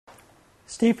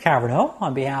Steve Caverneau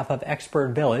on behalf of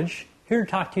ExpertVillage, here to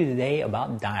talk to you today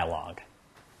about dialogue.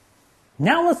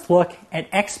 Now let's look at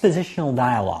expositional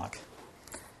dialogue.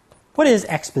 What is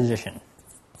exposition?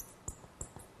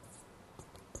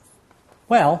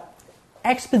 Well,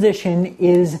 exposition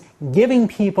is giving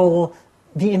people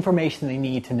the information they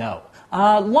need to know.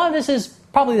 A lot of this is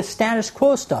probably the status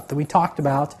quo stuff that we talked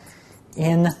about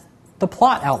in the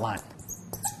plot outline.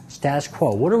 Status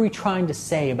quo. What are we trying to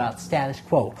say about status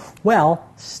quo? Well,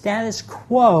 status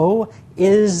quo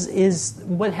is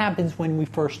what happens when we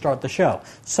first start the show.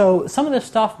 So some of this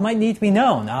stuff might need to be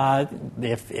known.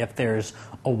 If there's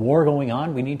a war going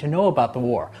on, we need to know about the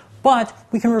war. But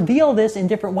we can reveal this in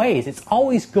different ways. It's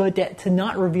always good to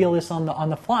not reveal this on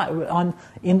the fly,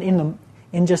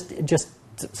 in just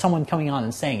someone coming on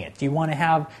and saying it. Do you want to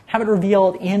have it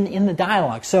revealed in the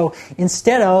dialogue? So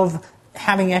instead of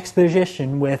having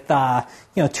exposition with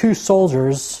two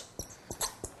soldiers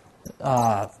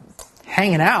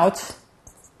hanging out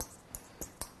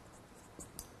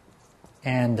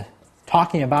and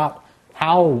talking about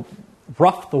how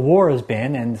rough the war has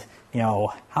been and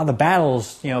how the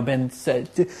battle's been,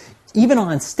 even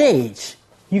on stage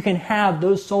you can have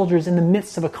those soldiers in the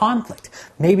midst of a conflict.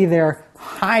 Maybe they're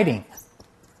hiding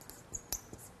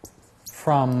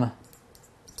from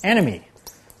enemy.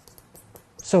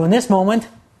 So in this moment,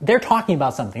 they're talking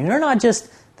about something. They're not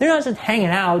just hanging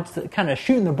out, kind of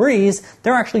shooting the breeze.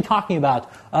 They're actually talking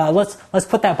about let's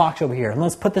put that box over here, and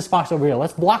let's put this box over here.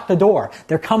 Let's block the door.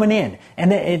 They're coming in,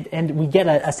 and we get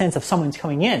a sense of someone's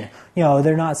coming in.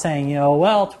 They're not saying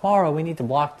well, tomorrow we need to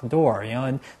block the door.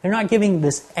 And they're not giving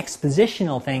this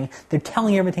expositional thing. They're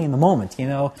telling everything in the moment.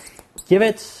 Give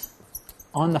it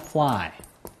on the fly.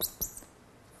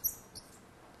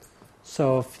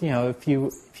 So if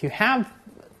you have,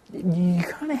 you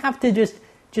kind of have to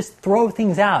just throw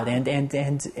things out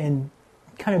and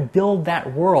kind of build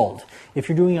that world. If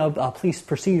you're doing a police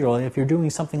procedural, if you're doing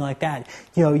something like that,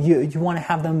 you want to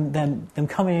have them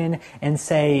come in and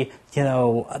say,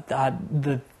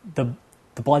 the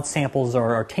blood samples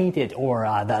are tainted, or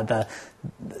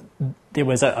there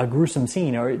was a gruesome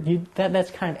scene, or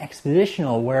that's kind of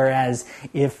expositional. Whereas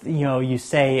if you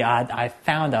say I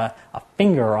found a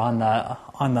finger on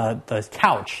the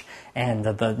couch and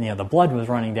the blood was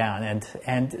running down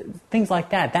and things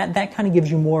like that, that kind of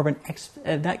gives you more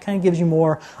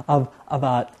of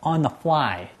a on the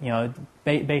fly.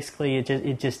 Basically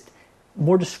it just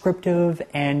more descriptive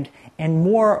and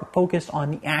more focused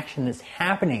on the action that's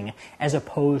happening, as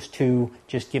opposed to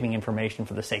just giving information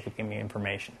for the sake of giving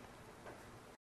information.